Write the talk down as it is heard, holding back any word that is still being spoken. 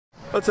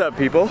What's up,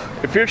 people?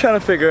 If you're trying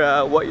to figure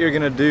out what you're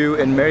gonna do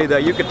in Merida,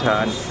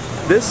 Yucatan,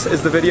 this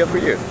is the video for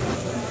you.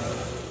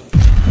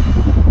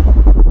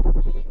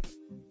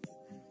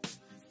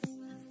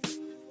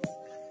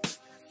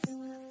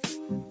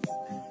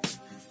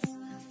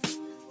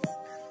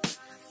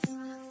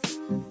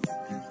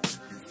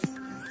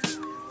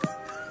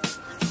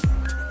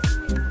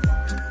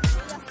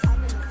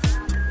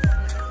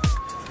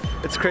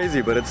 It's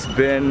crazy, but it's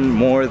been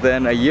more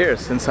than a year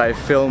since I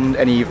filmed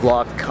any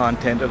vlog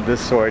content of this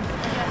sort.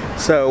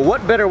 So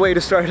what better way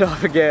to start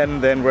off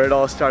again than where it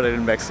all started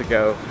in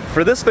Mexico.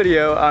 For this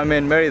video, I'm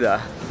in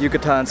Merida,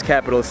 Yucatan's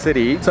capital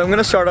city. So I'm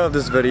gonna start off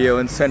this video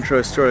in Centro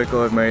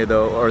Histórico of Merida,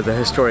 or the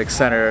historic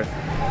center.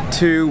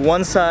 To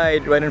one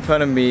side, right in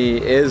front of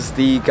me, is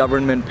the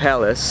government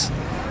palace.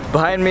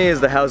 Behind me is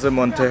the House of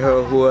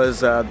Montejo, who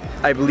was,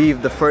 I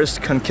believe, the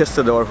first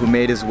conquistador who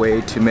made his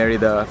way to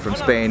Merida from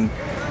Spain.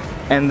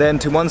 And then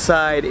to one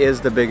side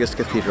is the biggest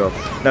cathedral.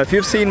 Now, if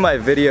you've seen my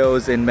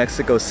videos in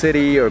Mexico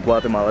City or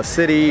Guatemala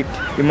City,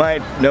 you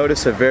might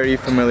notice a very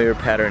familiar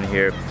pattern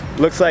here.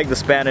 Looks like the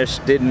Spanish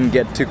didn't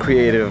get too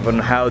creative on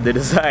how they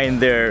designed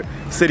their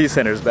city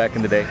centers back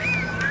in the day.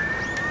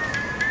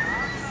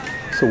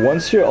 So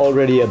once you're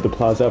already at the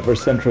plaza for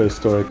Centro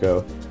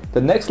Histórico,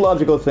 the next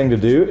logical thing to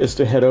do is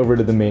to head over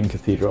to the main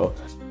cathedral,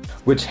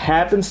 which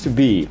happens to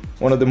be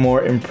one of the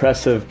more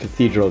impressive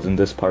cathedrals in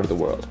this part of the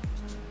world.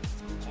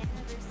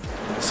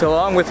 So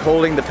along with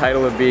holding the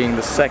title of being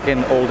the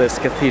second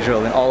oldest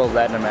cathedral in all of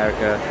Latin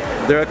America,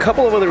 there are a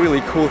couple of other really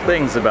cool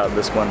things about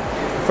this one.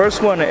 The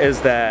first one is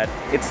that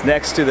it's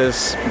next to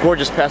this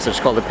gorgeous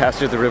passage called the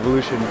Passage of the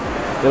Revolution.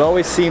 It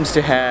always seems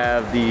to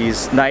have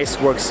these nice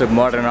works of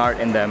modern art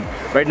in them.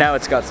 Right now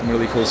it's got some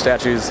really cool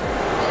statues.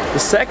 The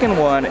second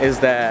one is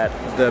that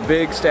the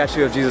big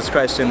statue of Jesus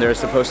Christ in there is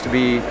supposed to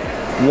be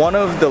one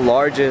of the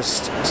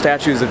largest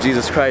statues of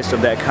Jesus Christ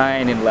of that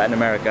kind in Latin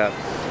America.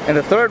 And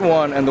the third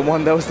one, and the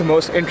one that was the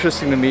most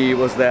interesting to me,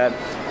 was that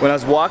when I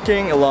was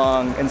walking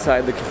along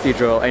inside the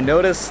cathedral, I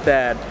noticed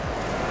that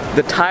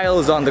the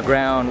tiles on the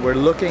ground were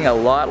looking a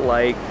lot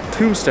like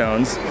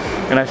tombstones,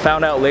 and I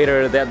found out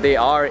later that they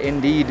are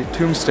indeed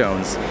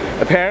tombstones.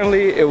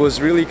 Apparently it was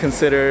really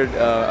considered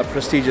a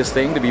prestigious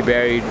thing to be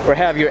buried, or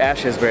have your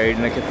ashes buried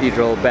in a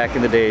cathedral back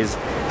in the days.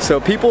 So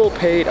people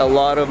paid a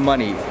lot of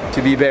money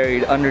to be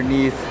buried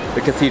underneath the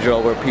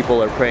cathedral where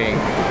people are praying.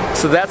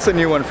 So that's a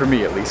new one for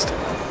me, at least.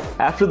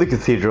 After the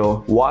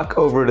cathedral, walk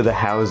over to the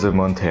House of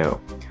Montejo.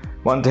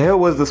 Montejo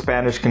was the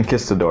Spanish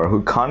conquistador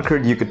who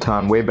conquered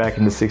Yucatan way back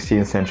in the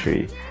 16th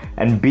century,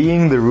 and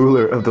being the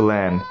ruler of the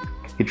land,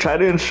 he tried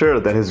to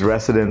ensure that his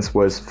residence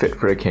was fit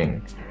for a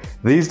king.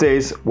 These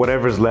days,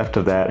 whatever's left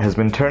of that has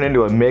been turned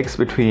into a mix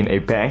between a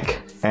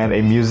bank and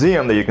a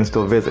museum that you can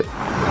still visit.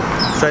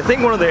 So I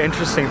think one of the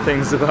interesting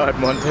things about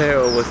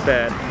Montejo was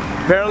that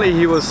apparently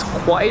he was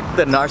quite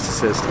the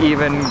narcissist,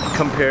 even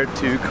compared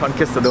to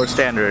conquistador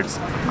standards.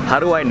 How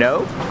do I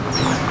know?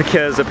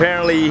 Because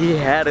apparently he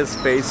had his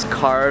face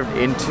carved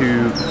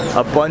into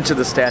a bunch of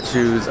the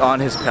statues on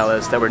his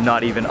palace that were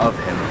not even of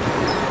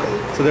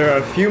him. So there are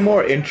a few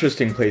more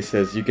interesting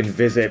places you can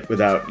visit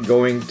without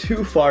going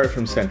too far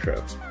from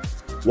Centro.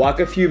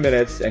 Walk a few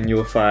minutes and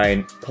you'll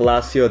find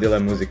Palacio de la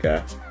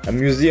Música, a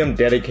museum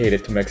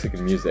dedicated to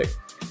Mexican music.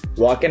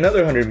 Walk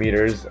another 100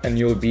 meters and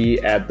you'll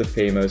be at the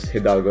famous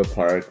Hidalgo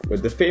Park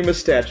with the famous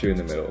statue in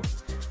the middle.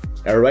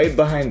 Now right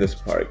behind this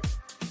park,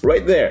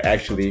 right there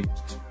actually,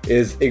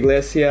 is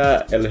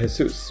Iglesia El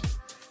Jesus,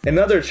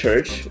 another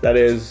church that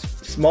is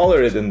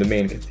smaller than the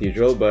main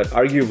cathedral but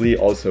arguably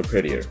also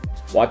prettier.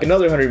 Walk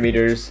another 100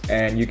 meters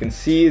and you can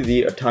see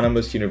the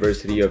Autonomous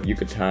University of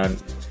Yucatan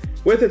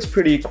with its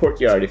pretty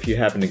courtyard if you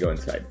happen to go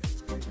inside.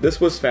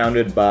 This was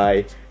founded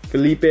by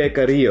Felipe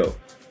Carrillo,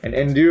 an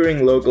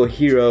enduring local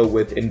hero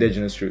with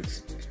indigenous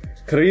roots.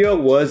 Carrillo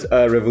was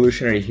a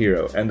revolutionary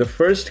hero and the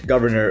first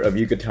governor of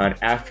Yucatan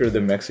after the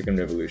Mexican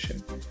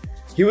Revolution.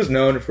 He was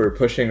known for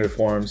pushing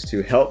reforms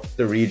to help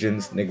the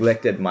region's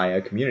neglected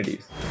Maya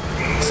communities.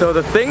 So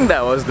the thing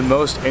that was the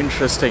most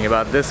interesting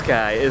about this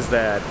guy is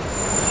that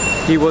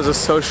he was a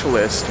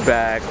socialist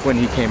back when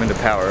he came into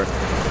power,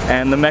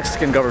 and the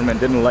Mexican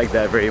government didn't like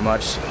that very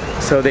much,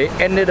 so they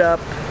ended up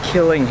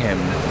killing him.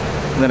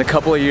 And then a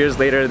couple of years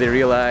later they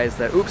realized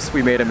that, oops,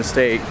 we made a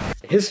mistake.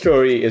 His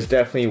story is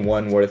definitely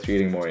one worth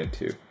reading more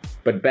into.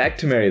 But back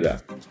to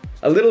Merida.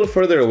 A little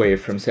further away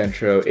from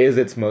Centro is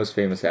its most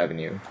famous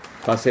avenue,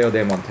 Paseo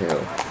de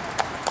Montejo.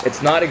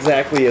 It's not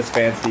exactly as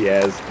fancy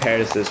as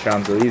Paris's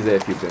Champs-Élysées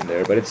if you've been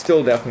there, but it's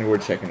still definitely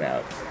worth checking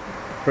out.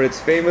 For its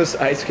famous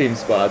ice cream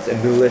spots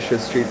and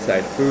delicious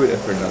street-side food, if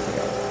for nothing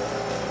else.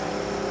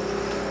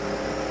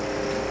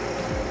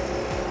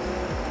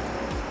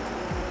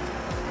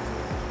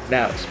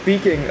 Now,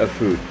 speaking of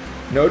food,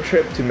 no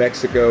trip to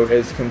Mexico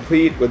is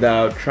complete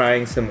without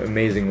trying some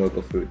amazing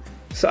local food.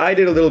 So I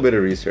did a little bit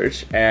of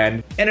research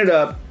and ended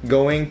up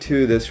going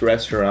to this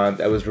restaurant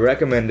that was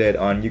recommended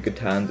on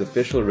Yucatan's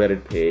official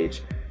Reddit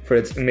page for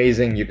its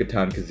amazing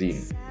Yucatan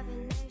cuisine.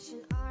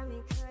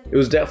 It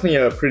was definitely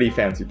a pretty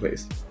fancy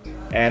place,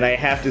 and I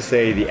have to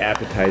say the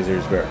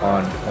appetizers were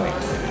on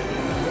point.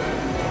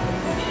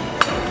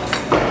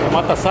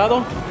 tomate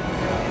asado,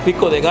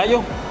 pico de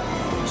gallo,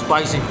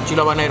 spicy,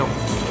 chile habanero.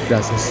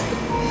 Gracias.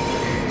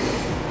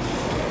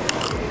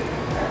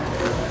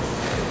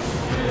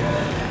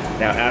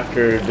 Now,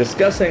 after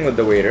discussing with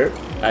the waiter,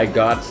 I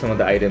got some of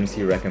the items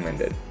he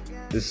recommended.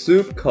 The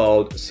soup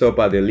called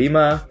sopa de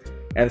lima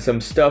and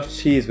some stuffed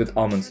cheese with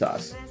almond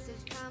sauce.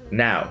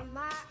 Now,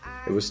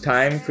 it was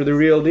time for the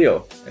real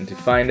deal and to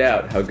find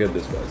out how good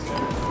this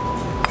was.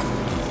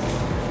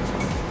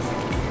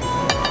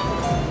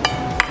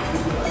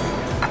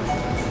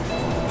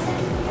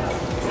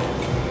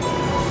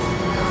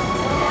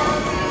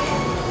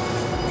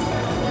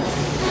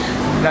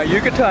 Now,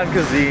 Yucatan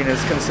cuisine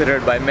is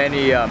considered by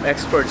many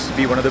experts to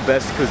be one of the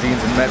best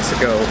cuisines in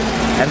Mexico,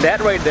 and that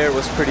right there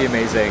was pretty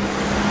amazing.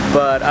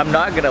 But I'm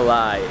not gonna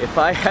lie, if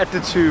I had to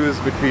choose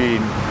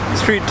between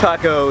street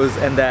tacos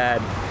and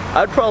that,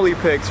 I'd probably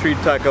pick street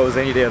tacos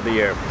any day of the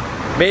year.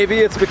 Maybe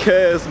it's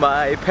because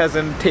my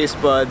peasant taste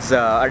buds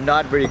are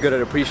not very good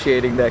at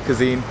appreciating that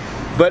cuisine,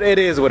 but it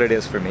is what it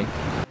is for me.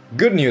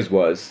 Good news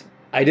was,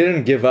 I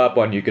didn't give up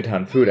on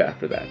Yucatan food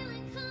after that.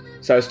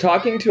 So I was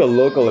talking to a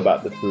local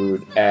about the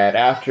food, and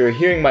after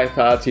hearing my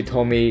thoughts, he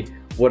told me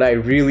what I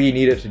really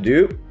needed to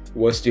do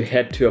was to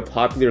head to a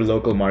popular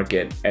local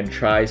market and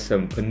try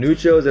some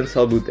panuchos and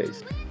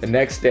salbutes. The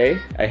next day,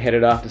 I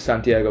headed off to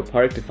Santiago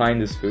Park to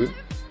find this food.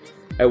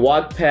 I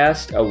walked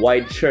past a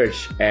white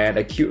church and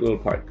a cute little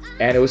park,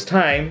 and it was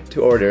time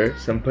to order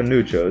some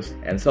panuchos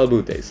and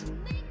salbutes.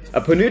 A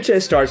panuche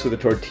starts with a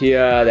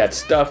tortilla that's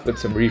stuffed with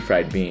some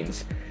refried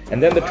beans,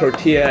 and then the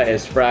tortilla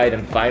is fried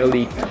and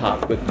finally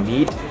topped with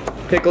meat,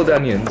 pickled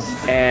onions,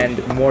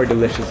 and more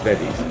delicious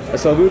veggies. A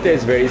salbute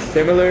is very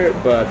similar,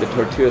 but the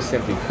tortilla is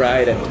simply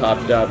fried and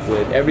topped up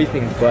with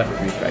everything but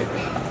refried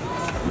beans.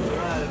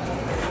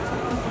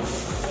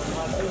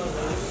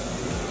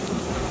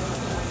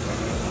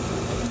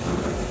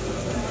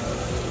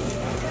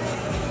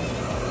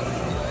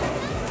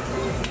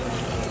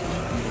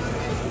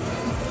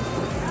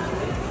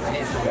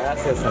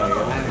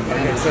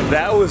 Okay, so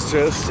that was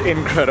just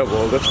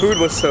incredible. The food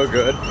was so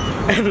good,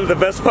 and the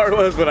best part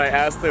was when I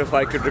asked them if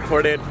I could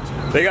record it,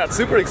 they got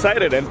super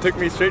excited and took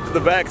me straight to the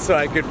back so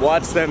I could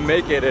watch them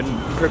make it and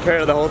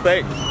prepare the whole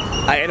thing.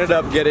 I ended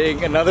up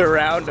getting another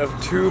round of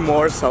 2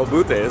 more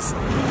salbutes.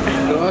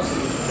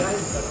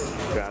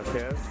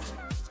 Gracias.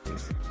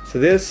 So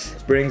this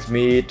brings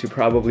me to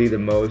probably the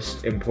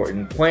most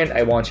important point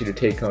I want you to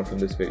take home from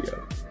this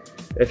video.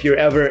 If you're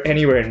ever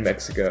anywhere in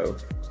Mexico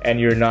and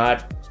you're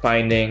not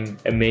finding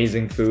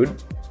amazing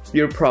food,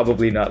 you're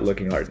probably not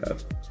looking hard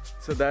enough.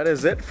 So that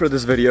is it for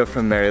this video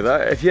from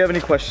Merida. If you have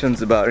any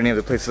questions about any of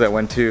the places I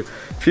went to,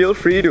 feel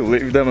free to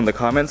leave them in the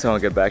comments and I'll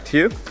get back to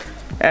you.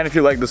 And if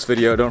you like this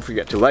video, don't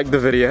forget to like the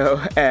video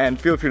and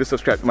feel free to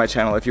subscribe to my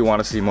channel if you want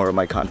to see more of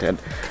my content.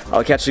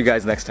 I'll catch you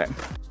guys next time.